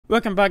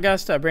Welcome back,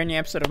 guys, to a brand new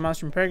episode of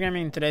Mastering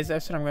Programming. In today's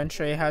episode, I'm going to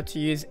show you how to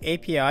use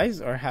APIs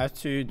or how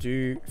to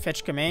do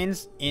fetch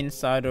commands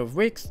inside of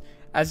Wix.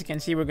 As you can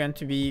see, we're going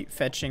to be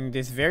fetching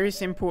this very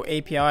simple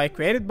API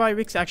created by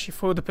Wix actually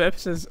for the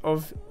purposes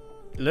of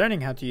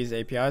learning how to use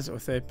APIs or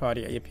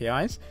third-party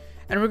APIs.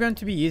 And we're going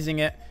to be using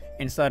it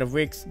inside of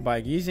Wix by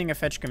using a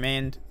fetch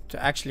command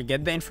to actually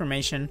get the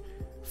information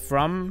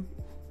from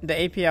the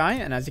API.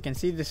 And as you can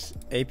see, this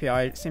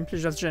API simply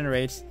just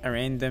generates a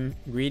random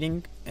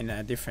greeting in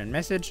a different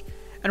message,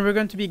 and we're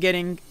going to be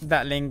getting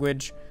that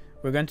language,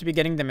 we're going to be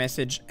getting the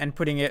message and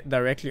putting it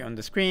directly on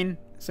the screen.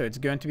 So it's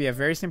going to be a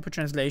very simple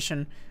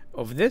translation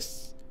of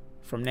this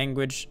from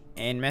language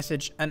and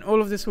message, and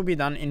all of this will be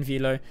done in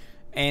Velo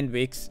and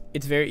Wix.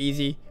 It's very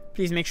easy.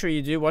 Please make sure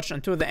you do watch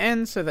until the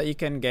end so that you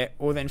can get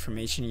all the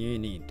information you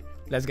need.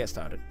 Let's get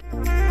started.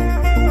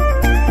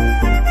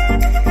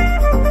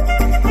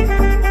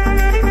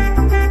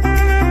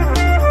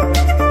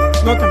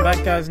 Welcome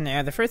back, guys.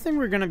 Now the first thing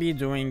we're going to be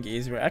doing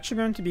is we're actually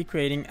going to be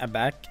creating a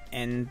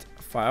back-end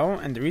file,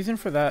 and the reason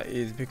for that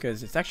is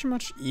because it's actually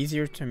much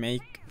easier to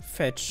make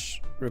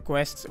fetch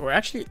requests or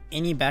actually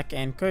any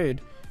back-end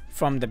code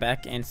from the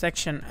back-end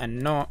section and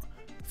not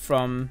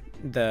from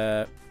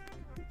the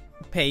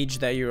page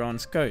that you're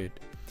on's code.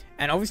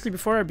 And obviously,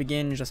 before I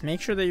begin, just make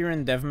sure that you're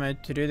in dev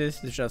mode. To do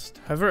this, just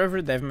hover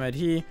over dev mode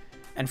here,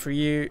 and for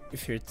you,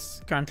 if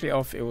it's currently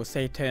off, it will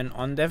say turn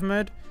on dev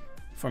mode.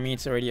 For me,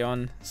 it's already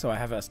on, so I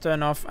have it as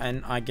turn off,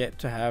 and I get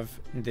to have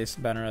this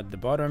banner at the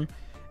bottom,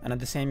 and at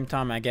the same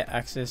time I get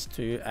access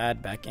to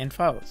add backend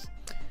files.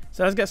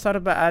 So let's get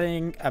started by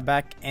adding a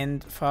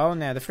backend file.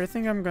 Now the first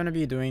thing I'm going to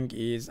be doing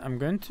is I'm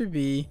going to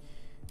be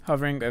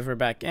hovering over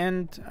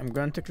backend. I'm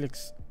going to click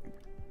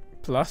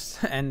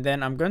plus, and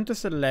then I'm going to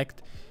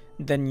select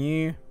the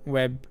new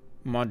web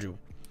module.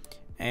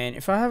 And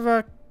if I have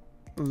a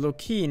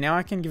look here, now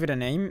I can give it a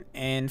name,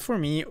 and for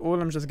me, all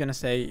I'm just going to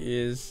say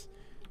is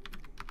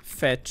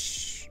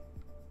fetch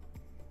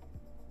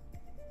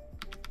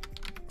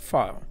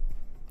file.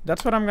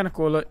 That's what I'm going to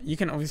call it. You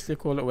can obviously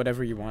call it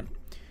whatever you want.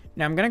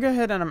 Now I'm going to go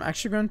ahead and I'm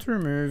actually going to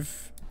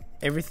remove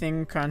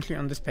everything currently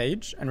on this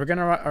page, and we're going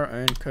to write our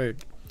own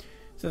code.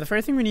 So the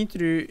first thing we need to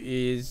do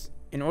is,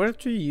 in order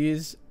to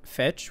use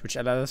fetch, which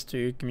allows us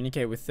to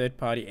communicate with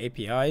third-party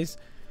APIs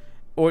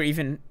or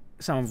even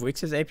some of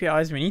Wix's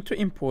APIs, we need to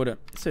import it.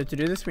 So to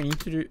do this, we need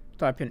to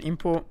type in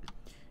import.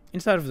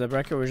 Inside of the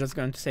bracket, we're just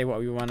going to say what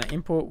we want to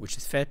import, which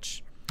is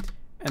fetch,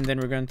 and then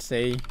we're going to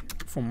say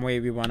from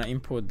where we want to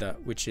import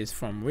that, which is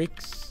from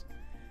Wix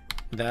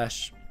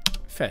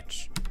 -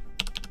 fetch.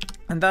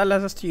 And that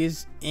allows us to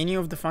use any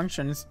of the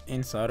functions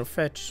inside of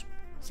fetch,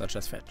 such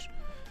as fetch.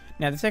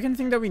 Now the second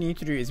thing that we need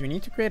to do is we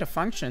need to create a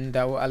function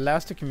that will allow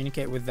us to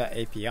communicate with that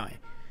API.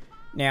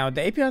 Now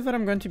the API that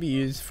I'm going to be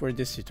used for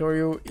this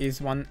tutorial is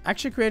one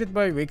actually created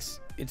by Wix.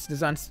 It's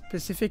designed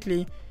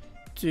specifically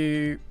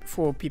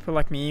for people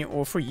like me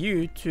or for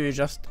you to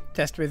just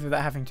test with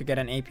without having to get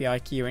an API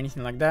key or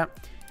anything like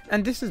that.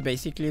 And this is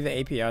basically the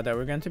API that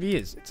we're going to be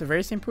using. It's a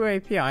very simple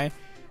API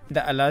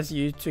that allows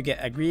you to get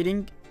a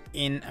greeting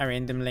in a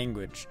random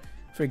language.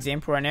 For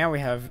example, right now we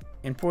have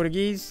in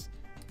Portuguese,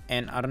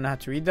 and I don't know how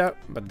to read that,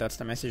 but that's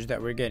the message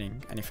that we're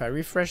getting. And if I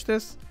refresh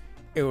this,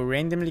 it will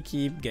randomly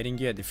keep getting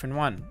you a different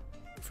one.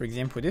 For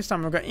example, this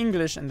time we got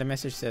English and the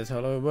message says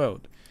hello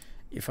world.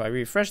 If I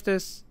refresh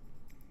this,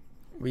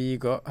 we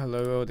got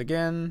hello world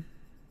again,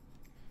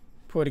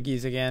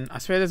 Portuguese again. I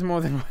swear there's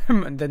more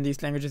than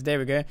these languages. There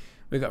we go.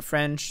 We got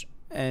French,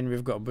 and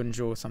we've got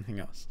bonjour, something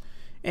else.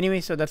 Anyway,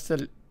 so that's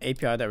the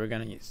API that we're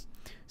going to use.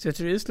 So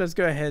to do this, let's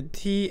go ahead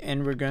here,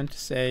 and we're going to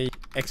say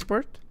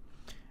export,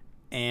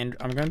 and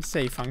I'm going to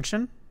say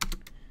function,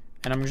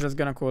 and I'm just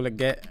going to call it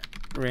get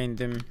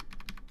random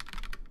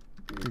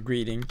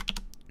greeting,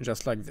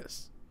 just like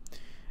this.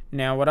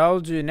 Now what I'll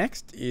do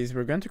next is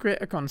we're going to create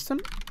a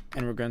constant,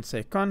 and we're going to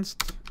say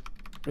const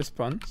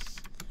response,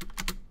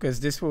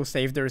 because this will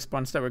save the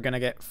response that we're going to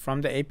get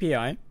from the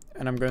API.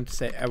 And I'm going to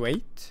say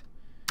await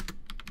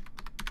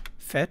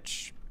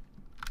fetch.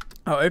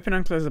 I'll open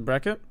and close the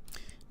bracket.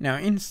 Now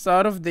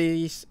inside of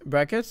these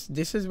brackets,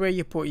 this is where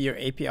you put your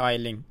API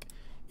link.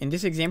 In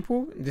this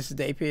example, this is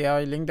the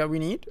API link that we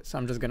need, so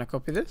I'm just going to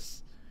copy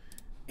this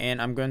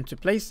and I'm going to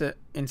place it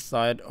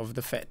inside of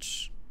the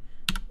fetch,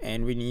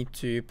 and we need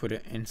to put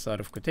it inside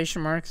of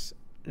quotation marks,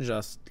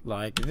 just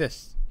like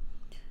this.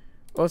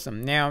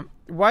 Awesome. Now,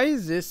 why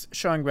is this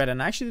showing red?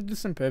 And I actually did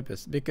this on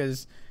purpose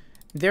because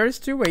there's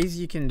two ways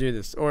you can do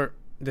this, or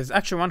there's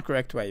actually one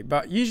correct way,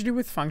 but usually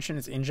with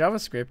functions in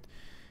JavaScript,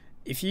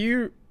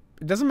 it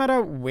doesn't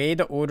matter where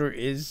the order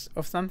is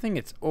of something,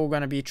 it's all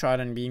going to be tried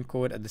and being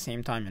called at the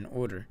same time in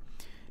order.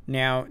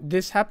 Now,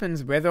 this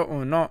happens whether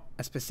or not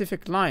a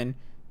specific line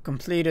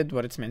completed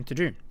what it's meant to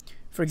do.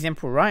 For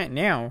example, right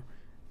now,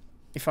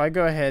 if I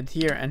go ahead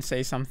here and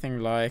say something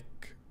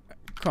like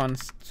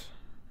const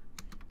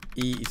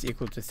e is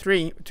equal to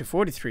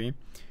 43,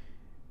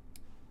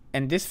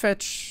 and this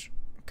fetch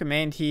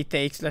command here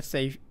takes, let's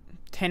say,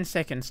 10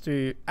 seconds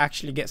to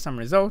actually get some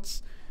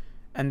results,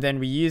 and then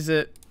we use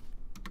it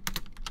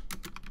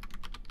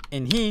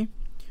in here,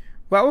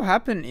 what will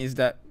happen is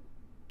that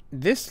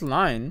this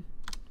line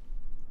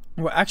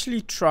will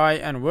actually try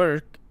and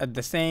work at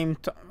the same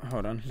time.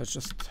 Hold on, let's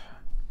just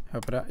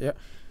help it out. Yeah.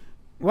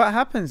 What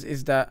happens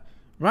is that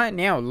right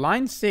now,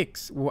 line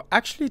 6 will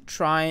actually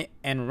try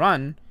and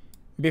run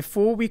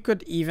before we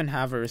could even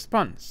have a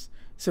response.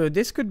 So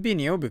this could be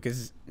new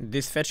because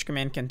this fetch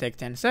command can take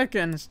 10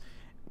 seconds,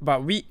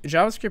 but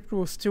JavaScript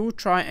will still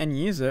try and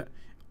use it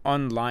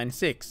on line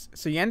 6.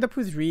 So you end up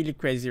with really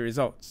crazy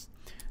results.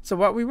 So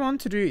what we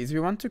want to do is we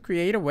want to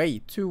create a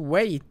way to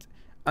wait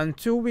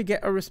until we get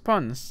a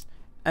response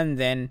and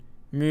then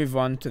move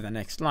on to the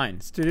next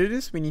lines. To do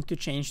this, we need to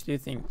change 2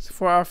 things.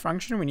 For our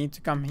function, we need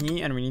to come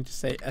here and we need to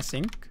say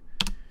async.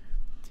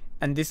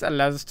 And this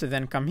allows us to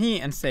then come here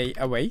and say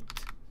await.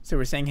 So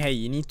we're saying, hey,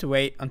 you need to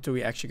wait until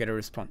we actually get a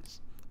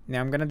response. Now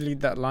I'm going to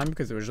delete that line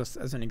because it was just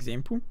as an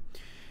example.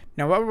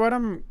 Now what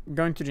I'm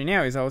going to do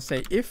now is I'll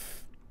say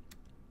if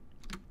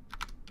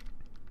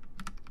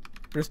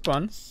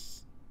response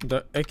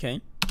dot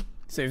okay.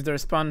 So if the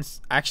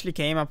response actually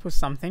came up with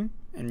something,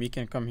 and we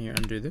can come here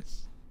and do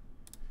this.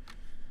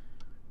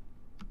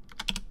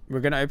 We're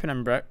going to open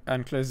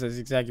and close the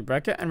zigzag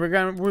bracket, and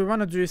we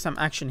want to do some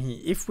action here.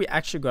 If we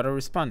actually got a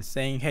response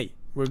saying, hey,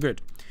 we're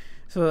good.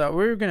 So that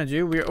we're going to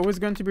do, we're always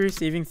going to be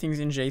receiving things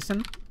in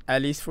JSON,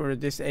 at least for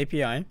this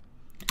API.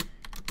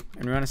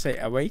 And we want to say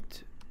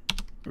await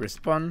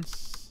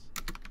response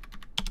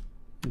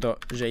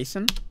dot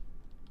JSON.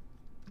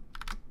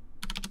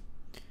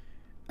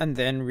 And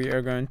then we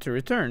are going to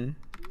return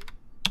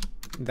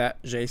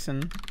that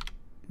JSON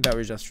that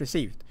we just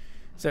received.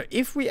 So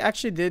if we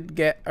actually did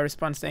get a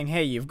response saying,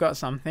 hey, you've got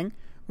something,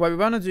 what we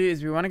want to do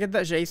is we want to get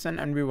that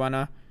JSON and we want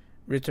to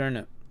return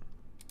it.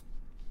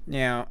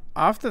 Now,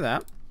 after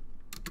that,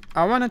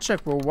 I want to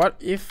check, well, what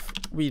if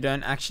we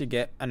don't actually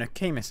get an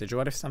okay message?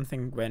 What if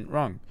something went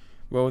wrong?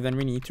 Well, then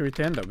we need to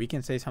return that. We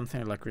can say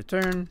something like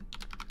return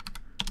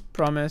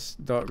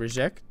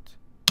promise.reject.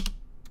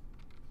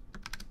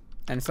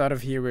 And inside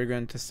of here, we're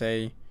going to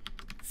say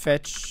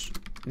fetch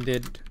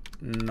did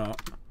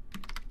not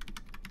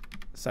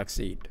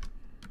succeed.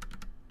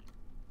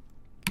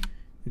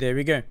 There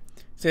we go.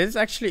 So that's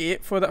actually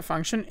it for that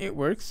function. It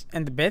works.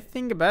 And the best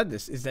thing about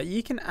this is that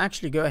you can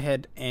actually go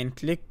ahead and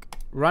click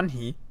run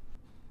here.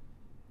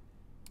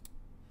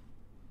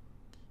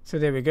 So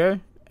there we go.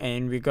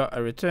 And we got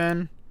a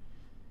return.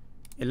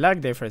 It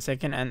lagged there for a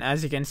second. And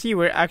as you can see,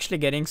 we're actually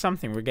getting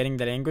something. We're getting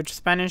the language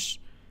Spanish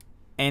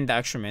and the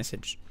actual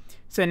message.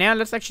 So now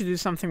let's actually do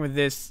something with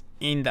this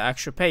in the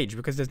actual page,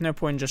 because there's no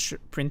point just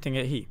printing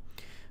it here.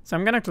 So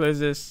I'm going to close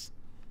this.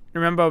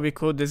 Remember, we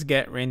called this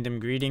get random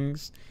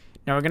greetings.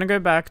 Now we're going to go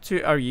back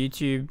to our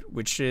YouTube,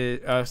 which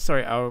is, our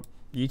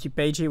YouTube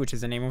page here, which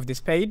is the name of this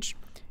page.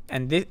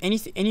 And this,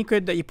 any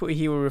code that you put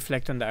here will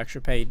reflect on the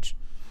actual page.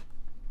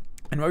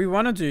 And what we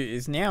want to do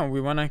is now we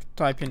want to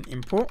type in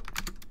import.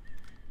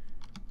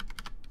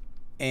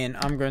 And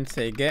I'm going to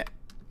say get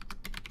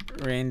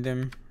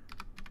random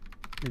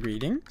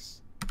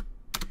greetings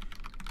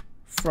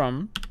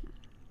from,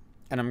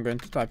 and I'm going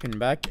to type in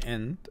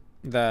backend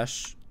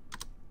dash,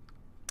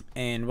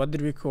 and what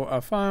did we call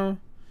our file?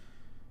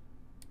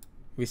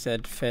 We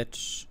said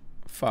fetch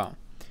file.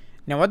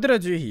 Now what did I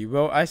do here?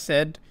 Well, I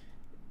said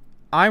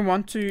I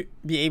want to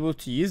be able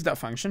to use that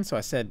function, so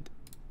I said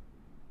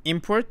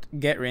import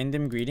get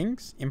random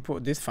greetings,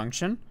 import this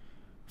function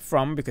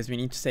from, because we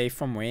need to say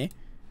from where,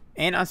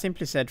 and I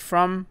simply said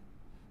from,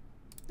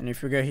 and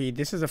if we go here,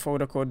 this is a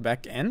folder called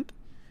backend,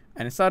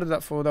 and inside of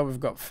that folder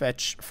we've got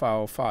fetch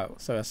file.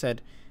 So I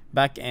said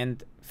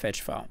backend fetch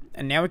file,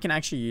 and now we can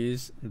actually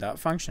use that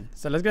function.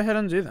 So let's go ahead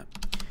and do that.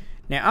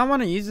 Now I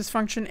want to use this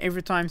function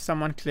every time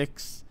someone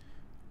clicks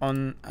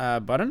on a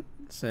button.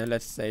 So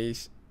let's say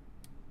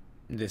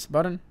this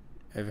button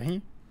over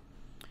here,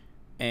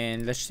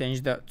 and let's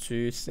change that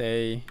to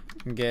say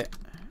get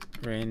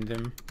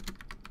random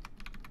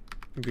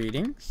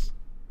greetings.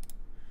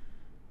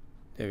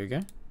 There we go.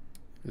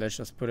 Let's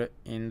just put it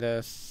in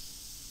the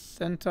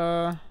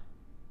center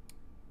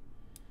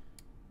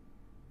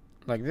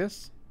like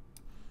this,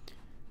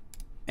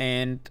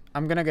 and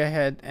I'm gonna go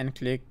ahead and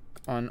click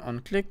on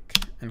click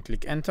and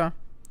click enter,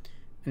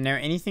 and now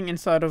anything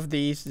inside of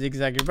these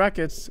zigzaggy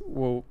brackets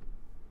will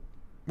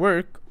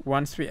work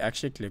once we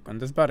actually click on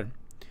this button.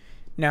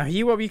 Now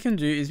here what we can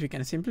do is we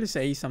can simply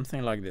say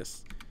something like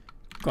this: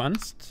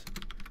 const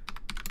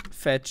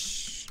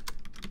fetch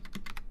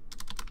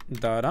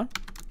data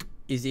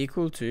is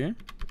equal to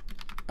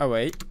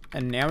await,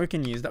 and now we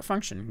can use that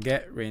function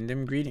get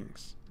random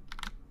greetings,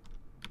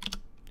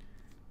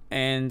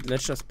 and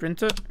let's just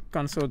print it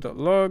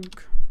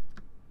console.log,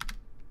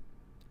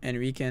 and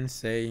we can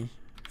say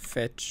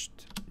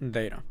fetched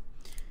data.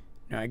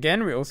 Now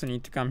again, we also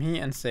need to come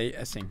here and say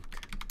async.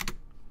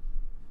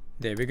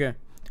 There we go.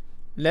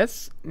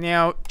 Let's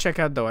now check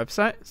out the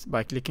website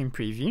by clicking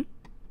preview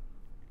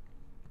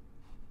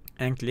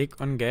and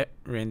click on get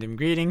random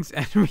greetings,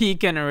 and we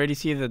can already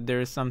see that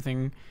there is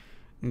something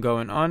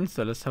going on.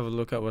 So let's have a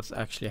look at what's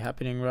actually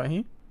happening right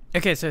here.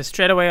 Okay, so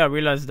straight away I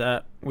realized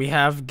that we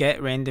have get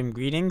random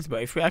greetings,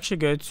 but if we actually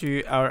go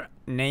to our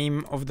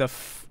name of the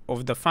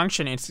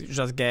function, it's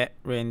just get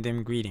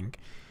random greeting.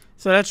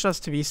 So let's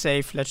just, to be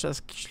safe, let's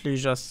just actually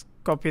just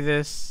copy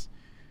this,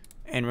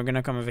 and we're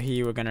gonna come over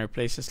here, we're gonna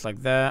replace this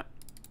like that,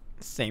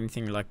 same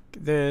thing like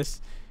this.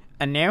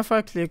 And now if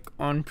I click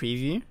on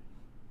preview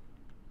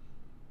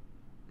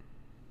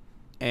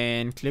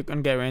and click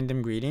on get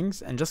random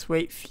greetings and just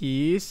wait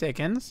few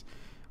seconds,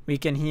 we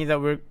can see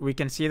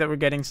that we're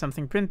getting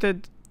something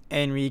printed,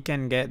 and we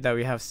can get that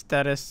we have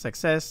status,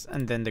 success,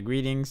 and then the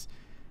greetings,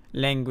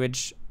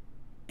 language,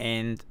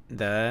 and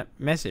the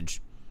message.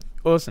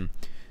 Awesome.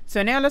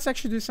 So now let's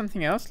actually do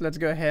something else. Let's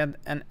go ahead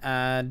and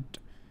add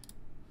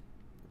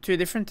 2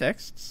 different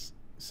texts.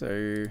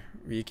 So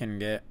we can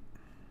get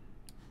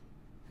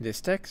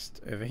this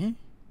text over here,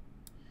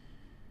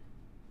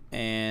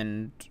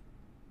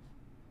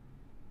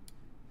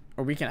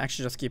 or we can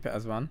actually just keep it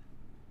as one.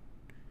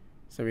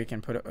 So we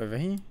can put it over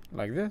here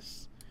like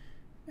this,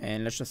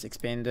 and let's just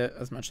expand it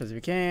as much as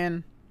we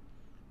can,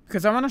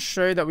 because I want to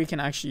show that we can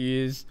actually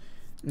use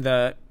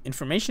the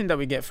information that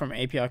we get from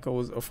API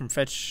calls or from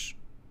fetch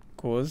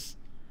calls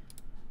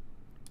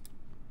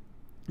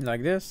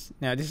like this.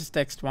 Now this is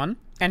text 1,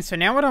 and so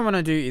now what I want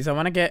to do is I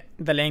want to get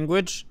the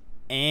language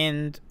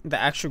and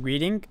the actual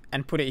greeting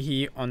and put it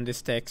here on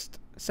this text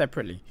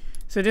separately.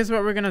 So this is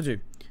what we're gonna do.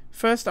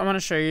 First, I want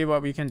to show you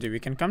what we can do. We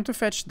can come to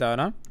fetch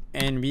data,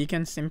 and we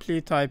can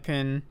simply type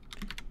in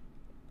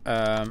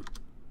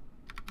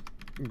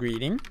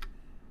greeting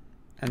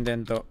and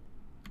then the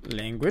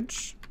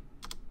language,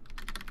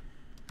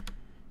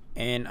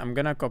 and I'm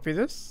gonna copy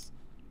this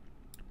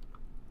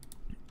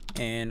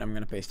and I'm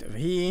gonna paste it over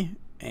here,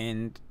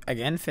 and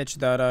again fetch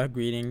data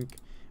greeting,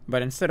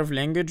 but instead of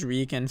language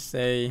we can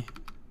say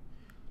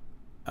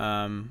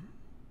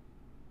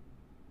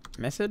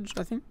message,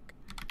 I think.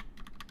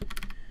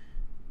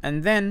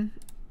 And then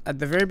at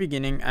the very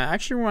beginning, I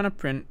actually want to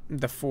print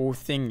the full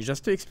thing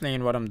just to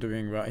explain what I'm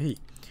doing right here.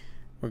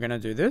 We're gonna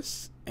do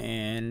this,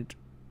 and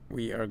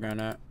we are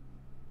gonna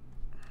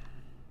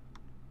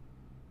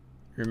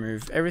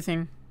remove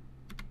everything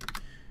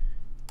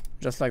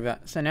just like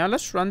that. So now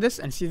let's run this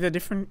and see the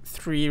different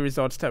 3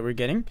 results that we're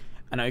getting,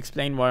 and I'll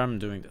explain why I'm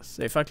doing this.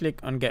 So if I click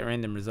on get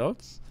random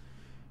results,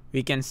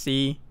 we can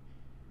see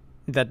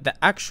that the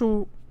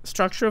actual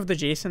structure of the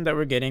JSON that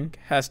we're getting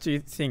has 2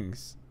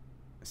 things: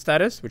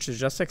 status, which is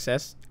just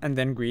success, and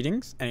then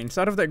greetings, and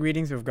inside of that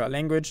greetings we've got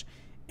language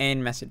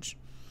and message.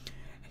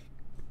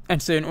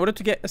 And so in order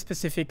to get a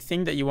specific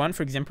thing that you want,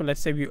 for example, let's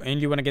say we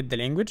only want to get the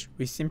language,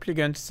 we're simply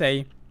going to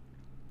say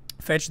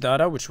fetch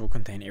data, which will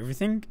contain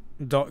everything,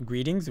 dot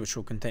greetings, which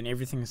will contain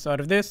everything inside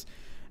of this,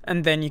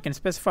 and then you can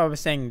specify by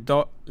saying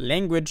dot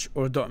language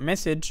or dot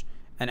message.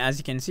 And as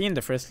you can see in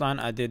the first line,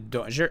 I did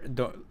dot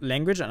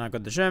language and I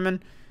got the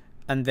German,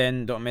 and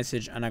then dot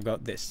message and I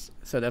got this.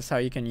 So that's how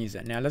you can use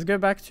it. Now let's go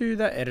back to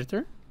the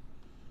editor,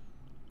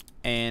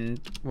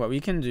 and what we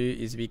can do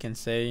is we can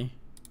say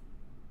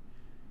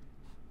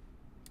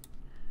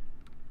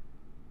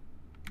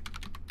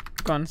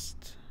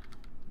const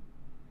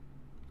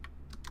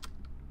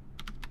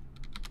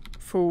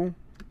full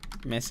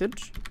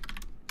message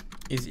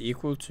is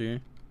equal to,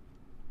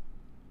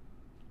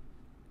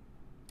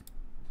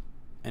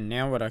 and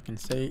now what I can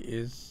say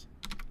is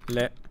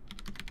let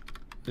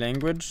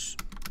language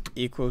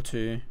equal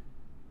to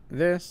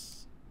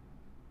this,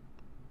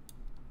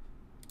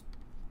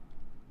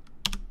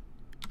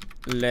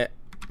 let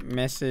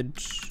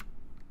message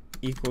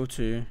equal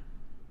to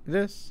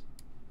this,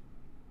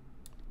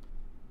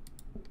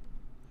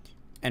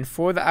 and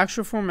for the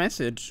actual full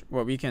message,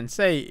 what we can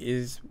say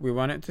is we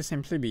want it to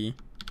simply be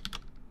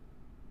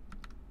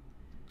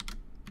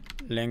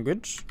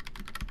language,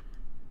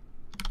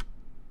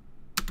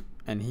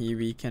 and here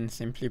we can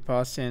simply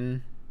pass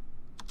in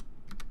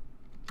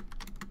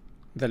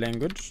the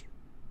language,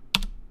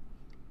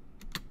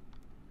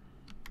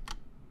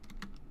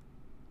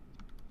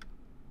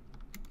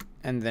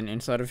 and then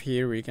inside of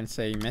here we can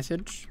say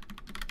message,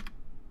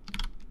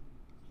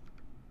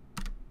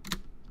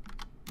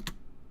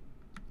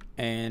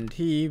 and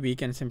here we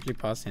can simply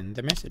pass in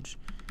the message.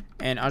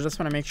 And I just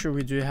want to make sure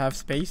we do have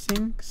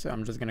spacing, so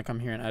I'm just going to come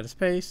here and add a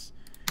space.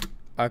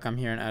 I'll come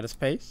here and add a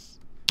space,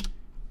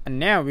 and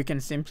now we can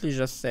simply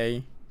just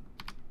say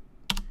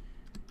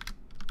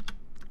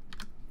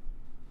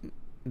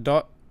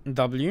dot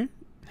w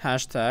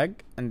hashtag,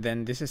 and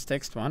then this is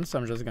text 1, so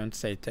I'm just going to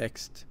say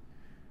text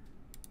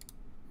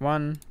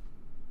 1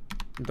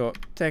 dot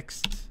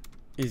text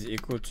is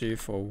equal to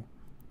full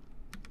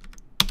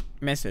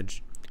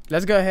message.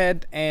 Let's go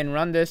ahead and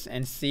run this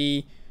and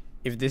see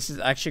if this is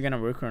actually going to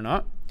work or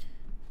not.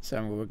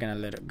 So we're going to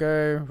let it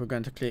go. We're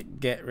going to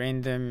click get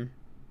random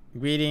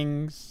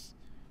greetings,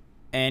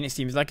 and it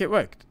seems like it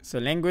worked. So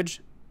language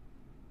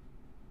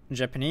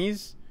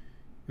Japanese,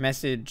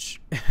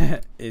 message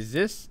is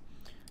this.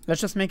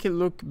 Let's just make it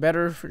look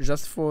better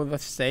just for the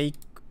sake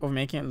of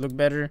making it look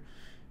better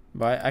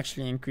by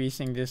actually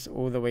increasing this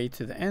all the way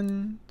to the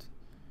end.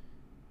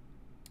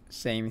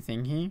 Same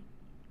thing here.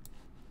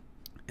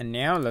 And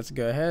now let's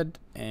go ahead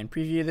and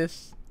preview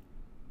this.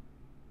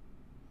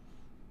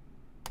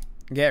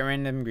 Get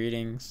random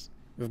greetings.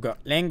 We've got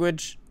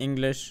language,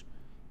 English,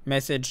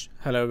 message,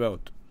 hello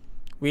world.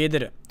 We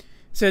did it.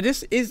 So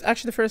this is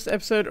actually the first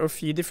episode of a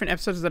few different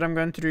episodes that I'm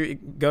going to do,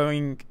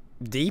 going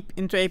deep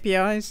into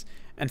APIs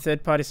and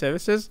third-party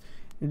services.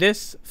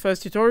 This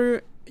first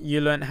tutorial,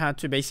 you learn how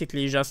to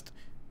basically just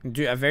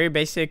do a very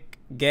basic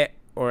get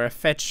or a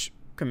fetch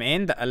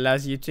command that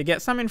allows you to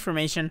get some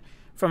information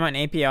from an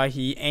API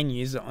key and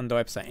use it on the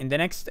website. In the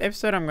next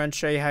episode, I'm going to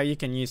show you how you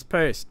can use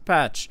post,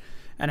 patch,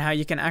 and how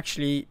you can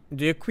actually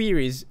do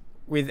queries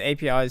with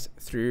APIs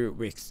through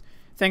Wix.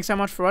 Thanks so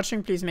much for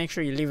watching. Please make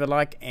sure you leave a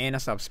like and a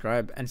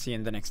subscribe, and see you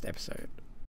in the next episode.